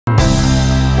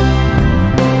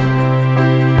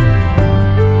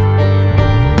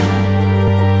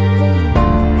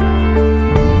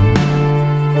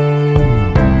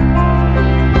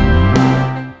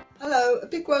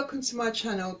my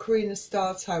channel, Karina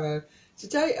Star Tarot.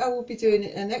 Today I will be doing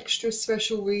an extra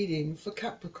special reading for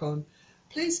Capricorn.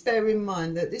 Please bear in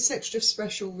mind that this extra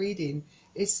special reading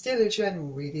is still a general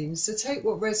reading, so take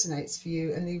what resonates for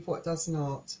you and leave what does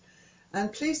not.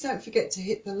 And please don't forget to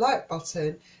hit the like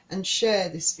button and share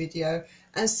this video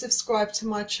and subscribe to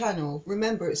my channel.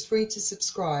 Remember, it's free to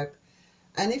subscribe.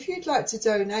 And if you'd like to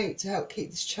donate to help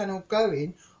keep this channel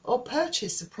going or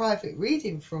purchase a private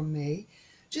reading from me,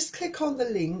 just click on the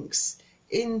links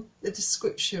in the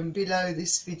description below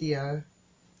this video.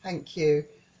 Thank you.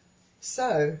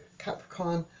 So,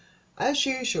 Capricorn, as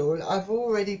usual, I've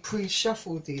already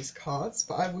pre-shuffled these cards,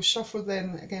 but I will shuffle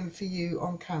them again for you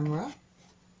on camera.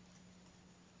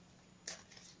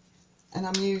 And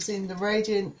I'm using the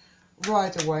Radiant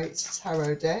Rider-Waite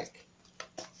Tarot deck.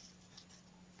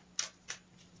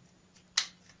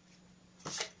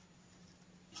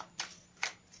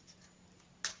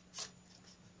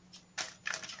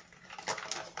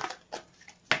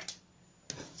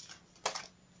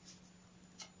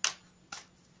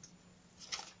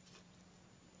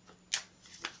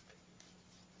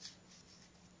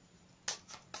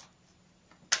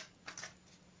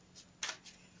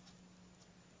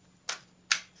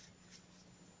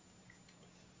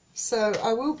 So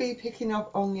I will be picking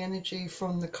up on the energy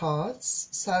from the cards.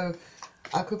 So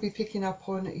I could be picking up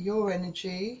on your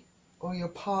energy or your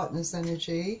partner's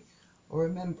energy or a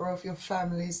member of your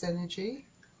family's energy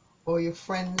or your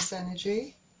friend's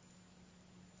energy.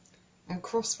 And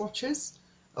cross watchers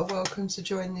are welcome to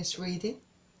join this reading.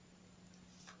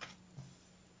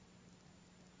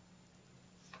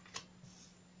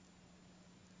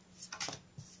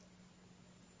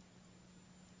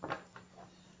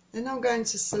 Then I'm going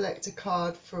to select a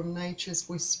card from Nature's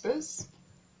Whispers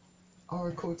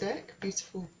Oracle deck.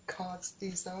 Beautiful cards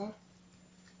these are.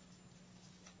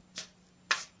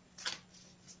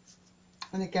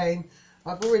 And again,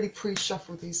 I've already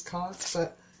pre-shuffled these cards,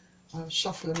 but I'll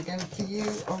shuffle them again for you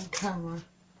on camera.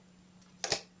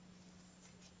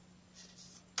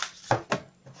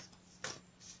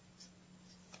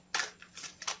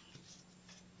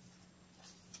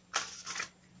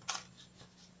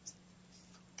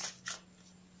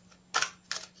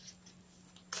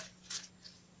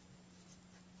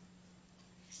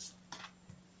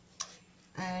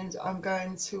 And I'm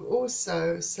going to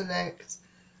also select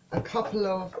a couple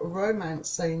of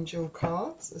Romance Angel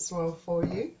cards as well for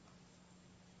you.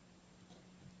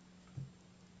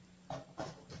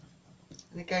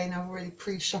 And again, I've already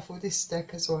pre-shuffled this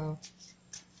deck as well,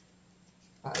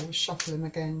 but I will shuffle them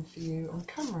again for you on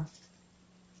camera.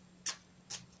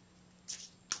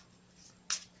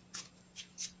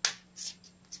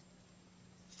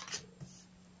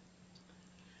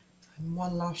 And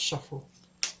one last shuffle.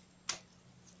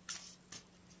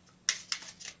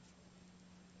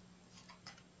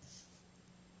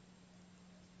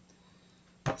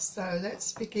 So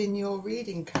let's begin your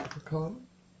reading, Capricorn.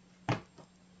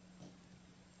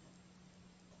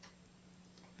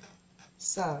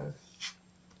 So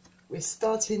we're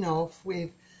starting off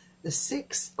with the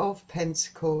Six of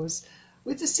Pentacles.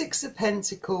 With the Six of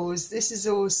Pentacles, this is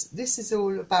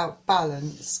all about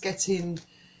balance, getting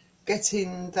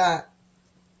that,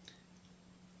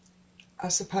 I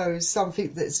suppose,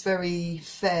 something that's very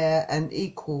fair and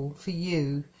equal for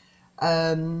you.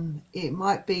 It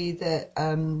might be that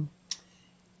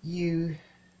you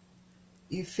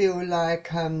feel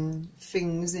like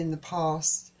things in the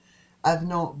past have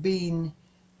not been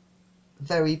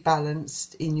very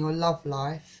balanced in your love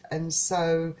life, and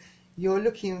so you're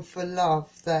looking for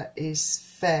love that is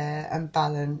fair and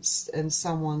balanced, and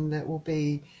someone that will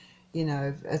be, you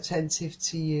know, attentive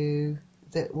to you,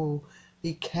 that will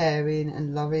be caring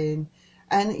and loving,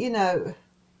 and you know,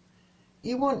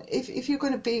 you want, if you're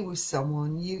going to be with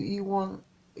someone, you want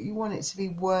it to be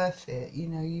worth it. You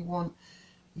know, you want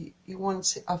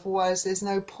it, otherwise there's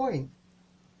no point.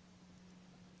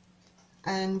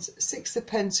 And Six of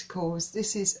Pentacles,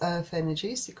 this is Earth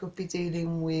energy, so you could be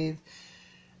dealing with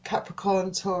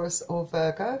Capricorn, Taurus or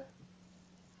Virgo.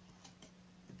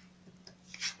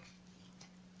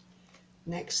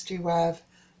 Next you have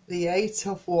the Eight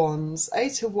of Wands.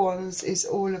 Eight of Wands is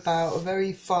all about a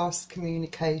very fast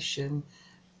communication,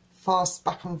 fast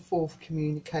back and forth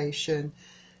communication.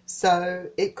 So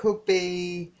it could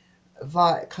be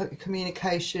via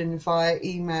communication via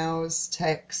emails,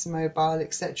 texts, mobile,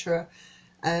 etc.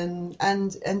 And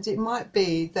it might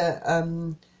be that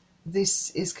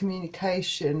this is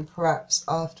communication perhaps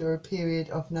after a period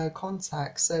of no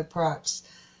contact. So perhaps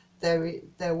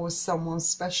there was someone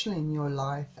special in your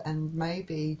life, and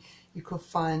maybe you could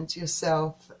find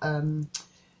yourself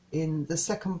in the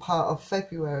second part of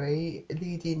February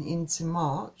leading into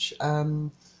March,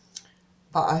 but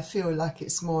I feel like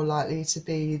it's more likely to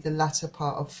be the latter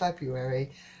part of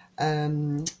February.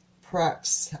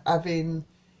 Perhaps having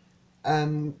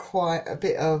quite a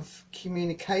bit of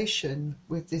communication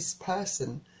with this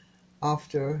person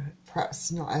after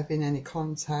perhaps not having any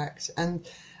contact, and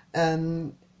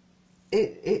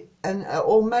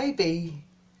or maybe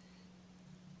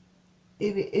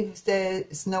if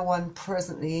there's no one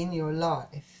presently in your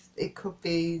life, it could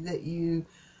be that you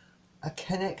are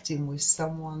connecting with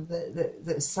someone,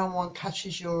 that someone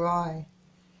catches your eye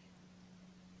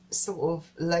sort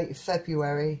of late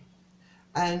February.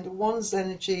 And one's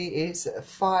energy is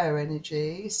fire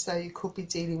energy, so you could be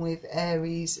dealing with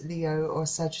Aries, Leo or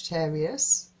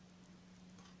Sagittarius.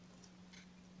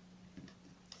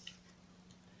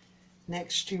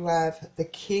 Next you have the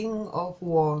King of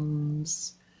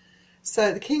Wands.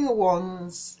 So the King of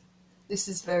Wands, this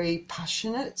is very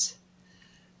passionate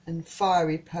and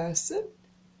fiery person.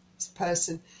 This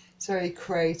person is very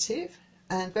creative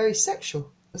and very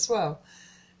sexual as well,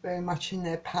 very much in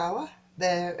their power.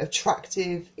 They're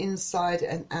attractive inside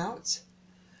and out,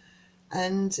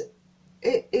 and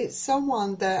it's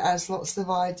someone that has lots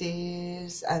of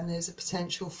ideas, and there's a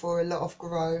potential for a lot of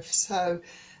growth. So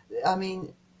I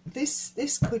mean,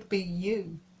 this could be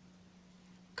you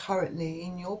currently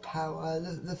in your power,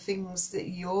 the things that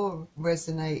you're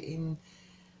resonating,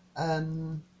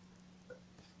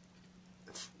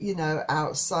 you know,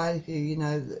 outside of you, you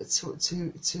know,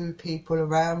 to people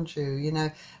around you, you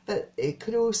know. But it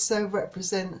could also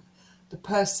represent the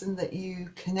person that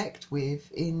you connect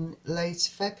with in late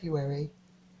February.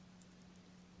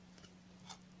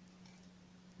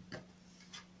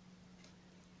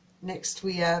 Next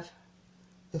we have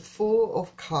the Four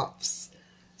of Cups.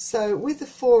 So with the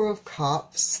Four of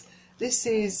Cups, this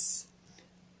is,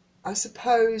 I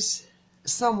suppose,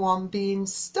 someone being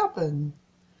stubborn.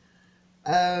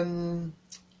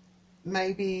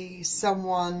 Maybe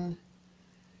someone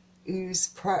who's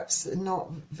perhaps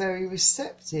not very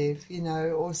receptive, you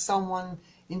know, or someone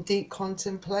in deep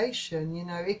contemplation. You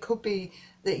know, it could be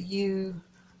that you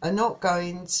are not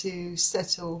going to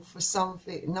settle for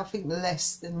nothing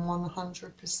less than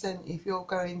 100%. If you're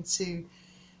going to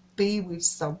be with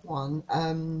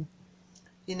someone,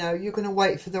 you know, you're going to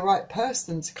wait for the right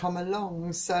person to come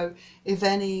along. So if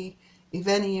any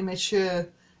immature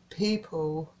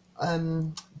people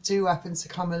do happen to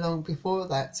come along before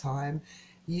that time,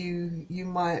 you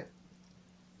might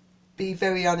be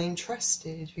very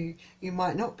uninterested. You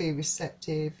might not be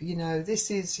receptive. You know,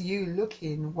 this is you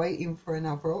looking, waiting for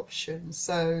another option.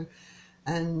 So,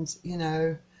 and you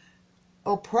know,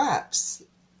 or perhaps,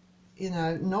 you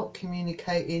know, not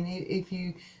communicating. If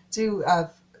you do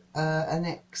have an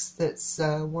ex that's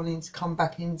wanting to come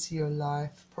back into your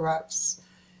life, perhaps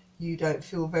you don't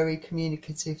feel very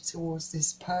communicative towards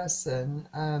this person.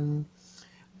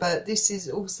 But this is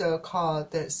also a card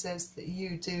that says that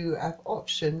you do have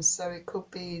options. So it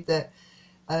could be that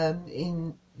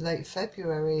in late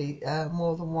February,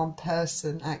 more than one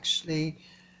person actually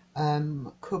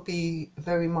could be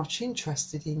very much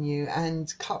interested in you.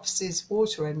 And Cups is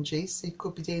water energy, so you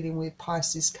could be dealing with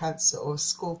Pisces, Cancer or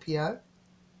Scorpio.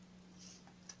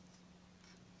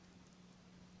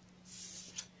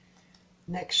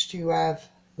 Next you have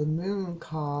the Moon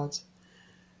card.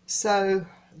 So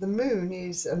the Moon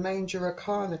is a major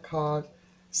arcana card.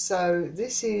 So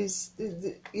this is,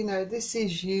 you know, this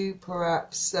is you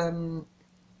perhaps,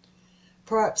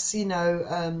 perhaps, you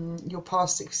know, your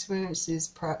past experiences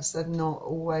perhaps have not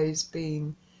always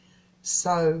been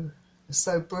so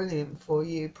brilliant for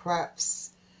you.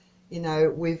 Perhaps, you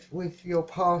know, with your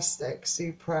past ex,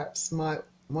 you perhaps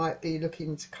might be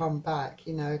looking to come back,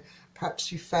 you know.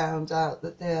 Perhaps you found out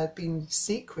that there had been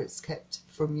secrets kept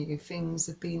from you, things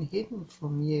have been hidden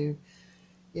from you,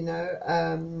 you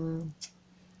know.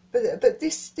 But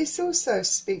this also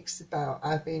speaks about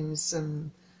having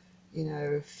some, you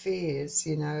know, fears,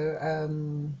 you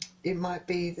know. It might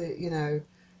be that, you know,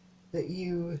 that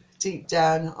you deep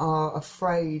down are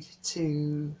afraid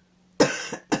to,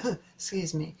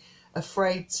 excuse me,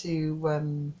 afraid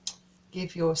to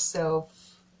give yourself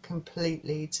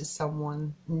completely to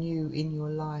someone new in your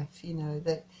life, you know,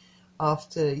 that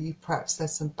after you perhaps had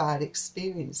some bad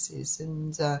experiences,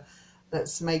 and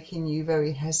that's making you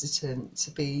very hesitant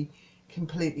to be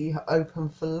completely open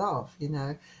for love, you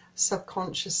know.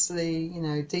 Subconsciously, you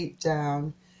know, deep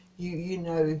down, you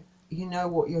know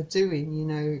what you're doing, you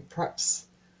know, perhaps,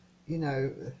 you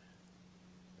know,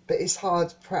 but it's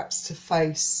hard perhaps to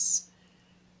face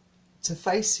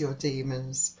your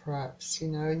demons, perhaps, you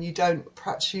know, and you don't,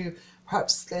 perhaps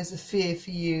perhaps there's a fear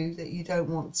for you that you don't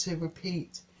want to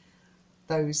repeat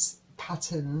those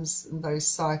patterns and those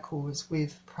cycles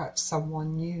with perhaps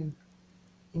someone new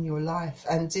in your life.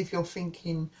 And if you're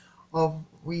thinking of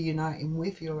reuniting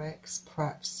with your ex,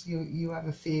 perhaps you have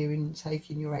a fear in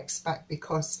taking your ex back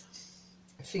because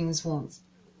things weren't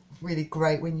really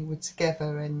great when you were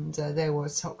together, and there were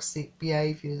toxic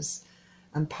behaviours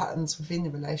and patterns within the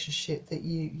relationship that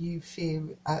you fear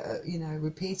you know,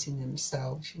 repeating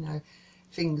themselves, you know,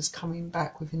 things coming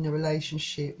back within the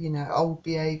relationship, you know, old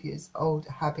behaviours, old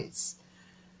habits,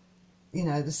 you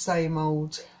know, the same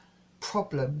old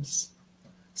problems.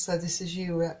 So this is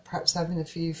you perhaps having a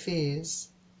few fears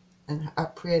and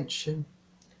apprehension.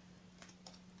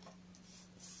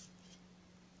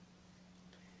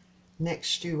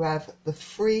 Next you have the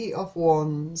Three of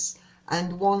Wands,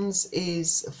 and Wands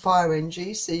is fire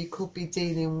energy, so you could be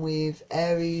dealing with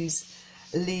Aries,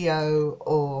 Leo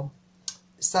or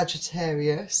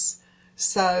Sagittarius.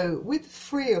 So with the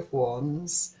Three of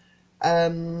Wands,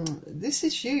 this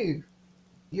is you.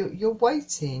 You're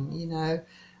waiting, you know,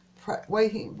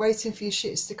 waiting for your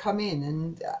shits to come in,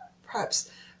 and perhaps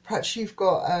you've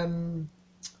got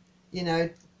you know,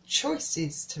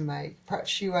 choices to make.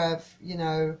 Perhaps you have, you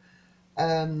know,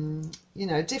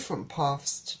 different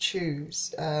paths to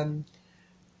choose, and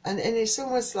it's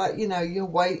almost like, you know, you're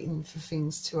waiting for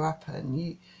things to happen.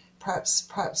 You perhaps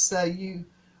you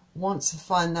want to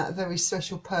find that very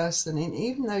special person, and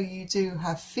even though you do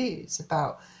have fears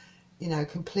about, you know,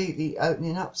 completely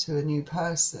opening up to a new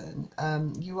person,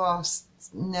 you are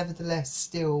nevertheless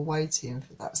still waiting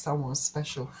for that someone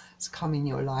special to come in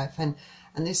your life. And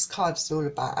this card is all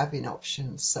about having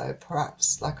options. So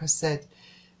perhaps, like I said,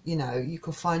 you know, you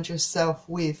could find yourself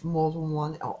with more than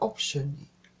one option.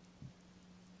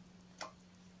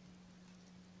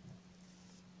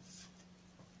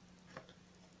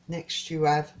 Next you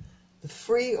have the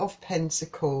Three of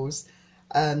Pentacles.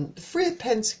 The Three of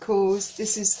Pentacles,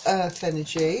 this is earth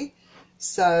energy.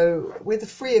 So with the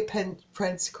Three of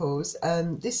Pentacles,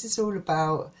 this is all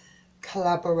about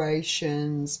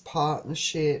collaborations,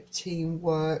 partnership,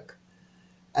 teamwork.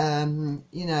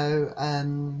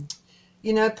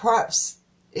 You know, perhaps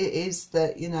it is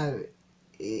that, you know,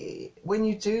 when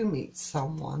you do meet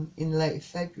someone in late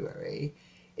February,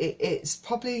 it's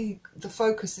probably, the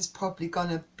focus is probably going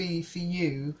to be for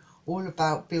you all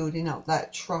about building up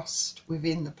that trust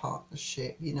within the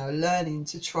partnership, you know, learning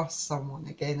to trust someone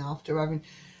again after having,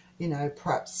 you know,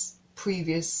 perhaps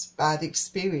previous bad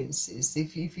experiences.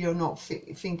 If you're not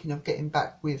thinking of getting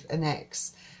back with an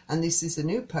ex and this is a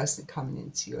new person coming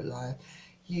into your life,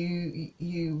 you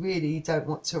really don't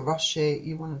want to rush it.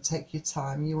 You want to take your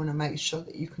time. You want to make sure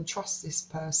that you can trust this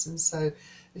person. So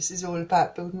this is all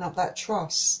about building up that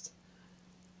trust.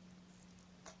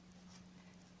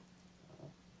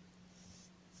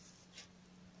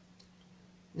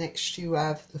 Next you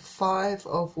have the Five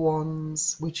of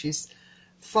Wands, which is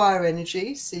fire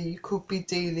energy. So you could be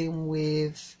dealing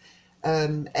with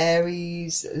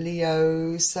Aries,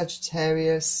 Leo,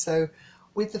 Sagittarius. So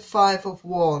with the Five of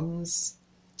Wands,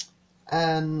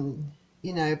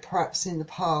 you know, perhaps in the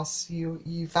past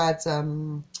you've had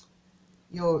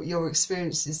your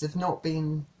experiences have not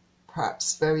been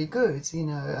perhaps very good. You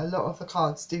know, a lot of the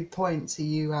cards do point to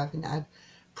you having had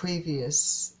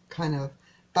previous kind of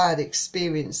bad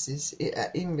experiences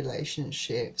in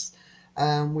relationships,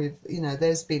 with, you know,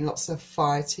 there's been lots of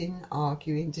fighting,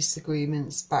 arguing,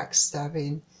 disagreements,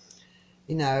 backstabbing,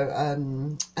 you know,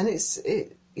 and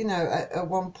you know, at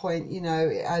one point, you know,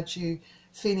 it had you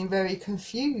feeling very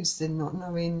confused and not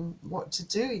knowing what to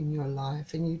do in your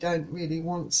life, and you don't really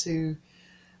want to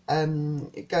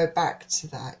go back to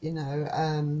that, you know,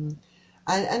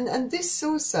 and this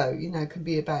also, you know, can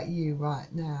be about you right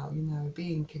now, you know,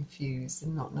 being confused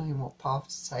and not knowing what path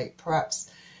to take. Perhaps,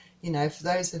 you know, for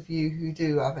those of you who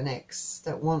do have an ex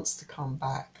that wants to come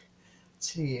back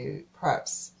to you,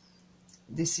 perhaps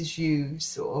this is you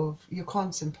sort of, you're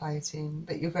contemplating,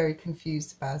 but you're very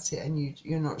confused about it, and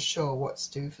you're not sure what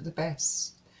to do for the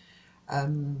best,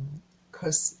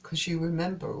 because you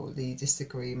remember all the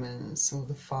disagreements, all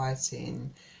the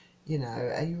fighting, you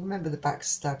know, and you remember the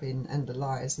backstabbing and the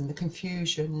lies and the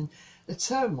confusion and the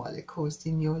turmoil it caused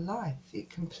in your life. It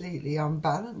completely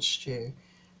unbalanced you,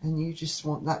 and you just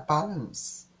want that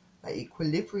balance, that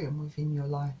equilibrium within your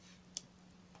life.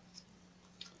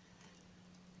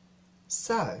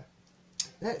 So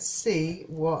let's see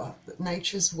what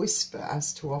Nature's Whisper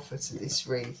has to offer to this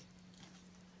read.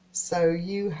 So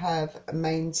you have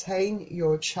maintain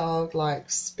your childlike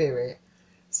spirit.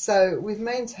 So with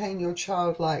maintain your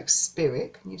childlike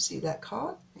spirit, can you see that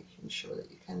card? Making sure that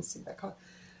you can see that card.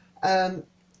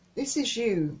 This is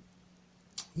you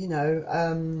you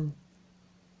know,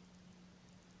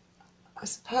 I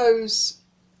suppose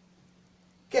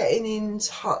getting in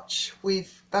touch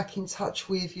with, back in touch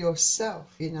with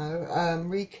yourself, you know,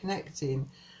 reconnecting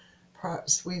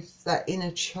perhaps with that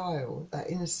inner child, that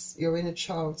your inner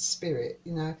child spirit,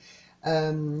 you know,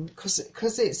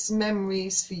 because it's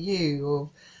memories for you,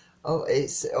 or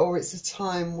it's a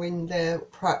time when there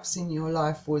perhaps in your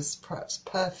life was perhaps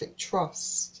perfect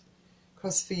trust,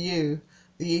 because for you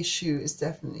the issue is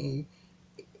definitely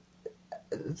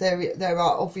there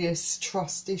are obvious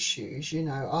trust issues, you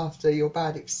know, after your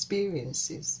bad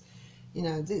experiences. You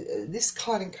know, this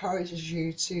card encourages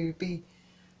you to be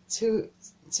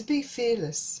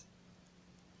fearless,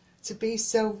 to be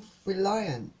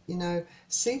self-reliant, you know,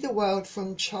 see the world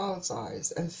from child's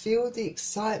eyes and feel the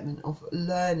excitement of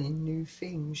learning new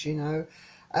things, you know.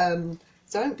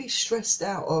 Don't be stressed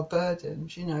out or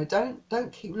burdened, you know.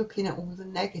 Don't keep looking at all the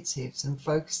negatives and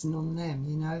focusing on them,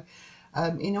 you know.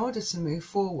 In order to move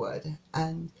forward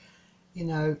and, you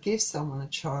know, give someone a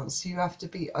chance, you have to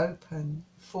be open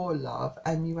for love,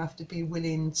 and you have to be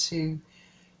willing to,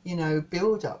 you know,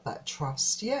 build up that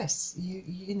trust. Yes,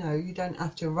 you know, you don't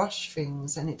have to rush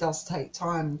things, and it does take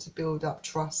time to build up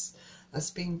trust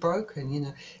that's been broken, you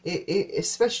know.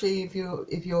 Especially if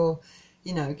you're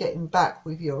you know, getting back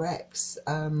with your ex,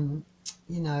 you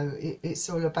know, it's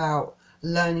all about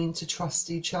learning to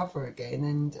trust each other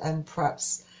again, and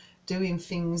perhaps doing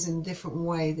things in a different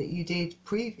way that you did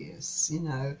previous, you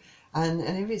know. And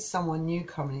if it's someone new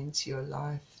coming into your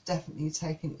life, definitely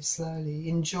taking it slowly,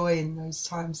 enjoying those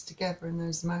times together and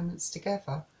those moments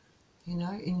together, you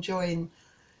know,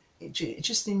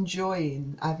 just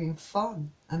enjoying having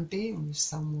fun and being with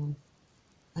someone.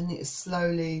 And it's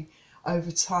slowly,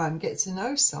 over time, get to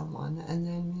know someone, and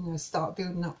then, you know, start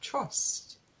building up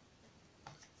trust.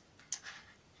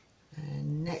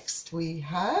 And next we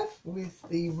have, with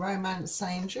the romance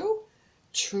angel,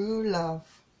 true love.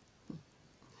 It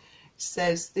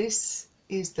says this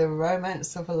is the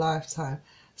romance of a lifetime.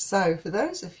 So for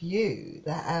those of you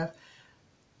that have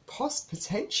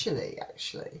potentially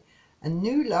actually a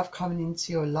new love coming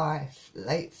into your life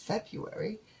late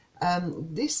February,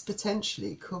 this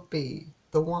potentially could be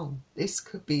the one. This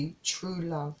could be true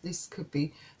love. This could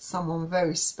be someone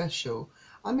very special.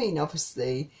 I mean,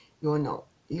 obviously you're not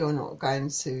going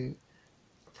to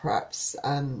perhaps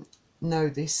know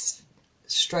this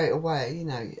straight away, you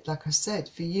know. Like I said,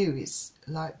 for you it's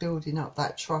like building up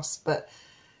that trust, but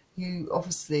you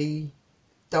obviously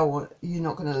you're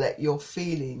not going to let your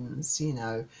feelings, you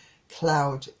know,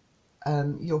 cloud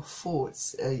your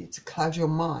thoughts, to cloud your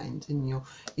mind, and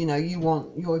you know, you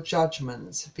want your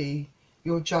judgments to be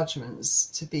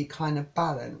kind of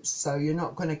balanced, so you're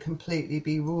not going to completely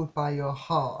be ruled by your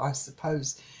heart. I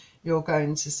suppose you're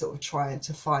going to sort of try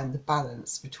to find the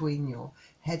balance between your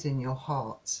head and your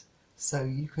heart, so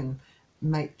you can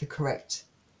make the correct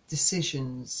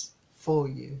decisions for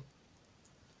you.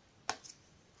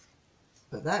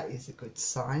 But that is a good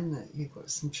sign that you've got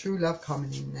some true love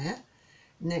coming in there.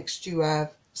 Next you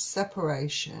have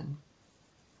separation.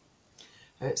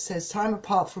 It says time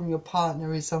apart from your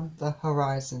partner is on the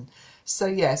horizon. So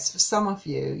yes, for some of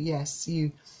you, yes,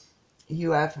 you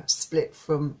have split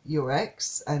from your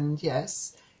ex, and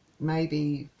yes,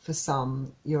 maybe for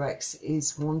some your ex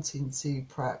is wanting to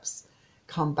perhaps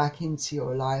come back into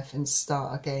your life and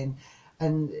start again,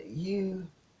 and you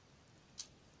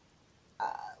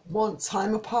want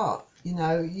time apart. You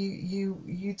know,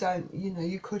 you don't, you know,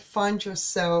 you could find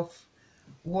yourself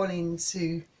wanting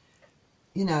to,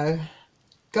 you know,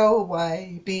 go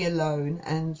away, be alone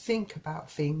and think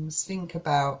about things, think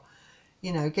about,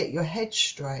 you know, get your head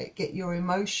straight, get your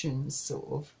emotions sort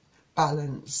of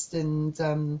balanced, and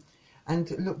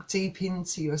look deep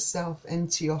into yourself,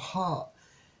 into your heart,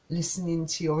 listening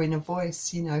to your inner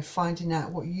voice, you know, finding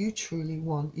out what you truly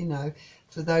want, you know,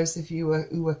 for those of you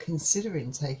who are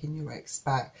considering taking your ex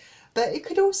back. But it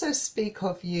could also speak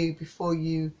of you before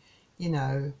you, you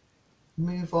know,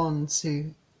 move on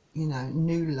to, you know,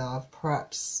 new love,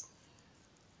 perhaps,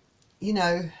 you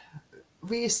know,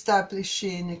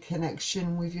 re-establishing a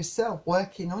connection with yourself,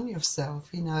 working on yourself,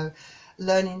 you know,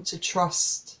 learning to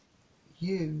trust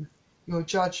you, your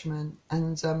judgment,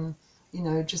 and you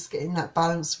know, just getting that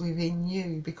balance within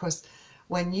you, because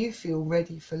when you feel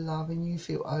ready for love and you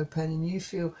feel open and you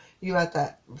feel you have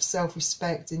that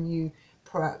self-respect and you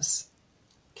perhaps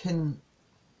can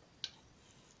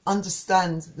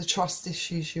understand the trust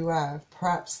issues you have,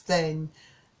 perhaps then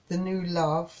the new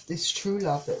love, this true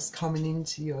love that's coming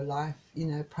into your life, you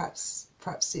know, perhaps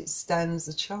it stands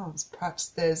a chance. Perhaps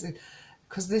there's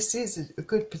because this is a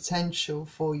good potential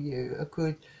for you, a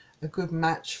good a good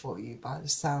match for you by the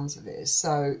sounds of it.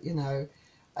 So, you know,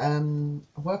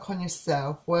 work on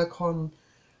yourself, work on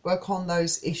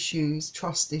those issues,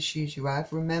 trust issues you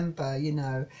have. Remember, you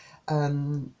know,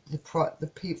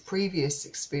 the previous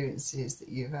experiences that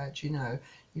you've had, you know,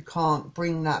 you can't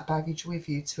bring that baggage with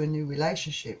you to a new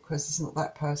relationship, because it's not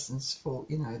that person's fault.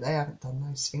 You know, they haven't done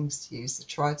those things to you. So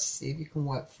try to see if you can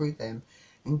work through them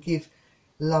and give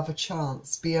love a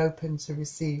chance. Be open to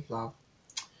receive love.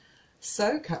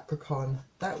 So Capricorn,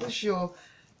 that was your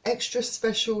extra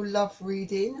special love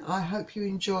reading. I hope you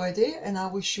enjoyed it, and I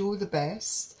wish you all the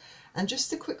best. And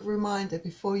just a quick reminder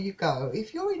before you go,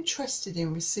 if you're interested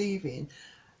in receiving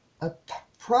a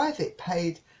private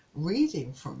paid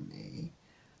reading from me,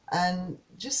 and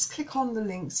just click on the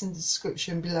links in the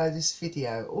description below this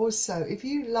video. Also, if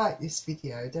you like this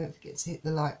video, don't forget to hit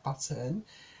the like button.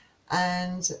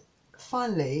 And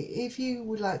finally, if you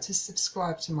would like to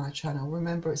subscribe to my channel,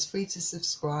 remember it's free to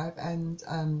subscribe, and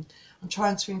I'm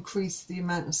trying to increase the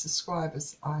amount of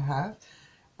subscribers I have,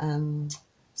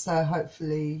 so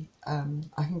hopefully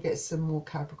I can get some more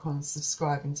Capricorns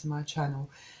subscribing to my channel.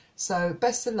 So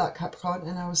best of luck, Capricorn,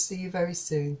 and I will see you very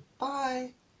soon. Bye.